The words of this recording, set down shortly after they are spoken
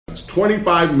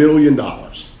$25 million.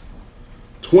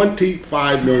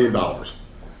 $25 million.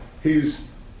 He's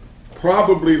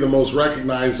probably the most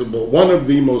recognizable, one of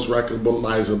the most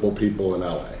recognizable people in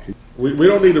LA. We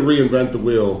don't need to reinvent the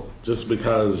wheel just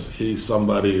because he's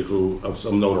somebody of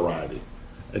some notoriety.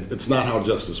 It's not how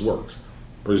justice works.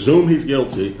 Presume he's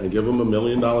guilty and give him $1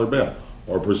 million bail.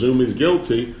 Or presume he's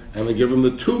guilty and then give him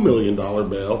the $2 million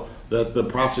bail that the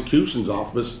prosecution's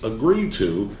office agreed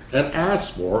to and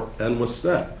asked for and was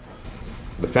set.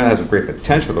 The defendant has a great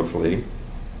potential to flee,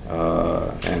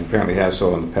 and apparently has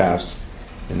so in the past.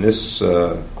 In this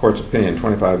court's opinion,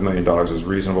 $25 million is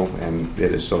reasonable, and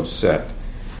it is so set.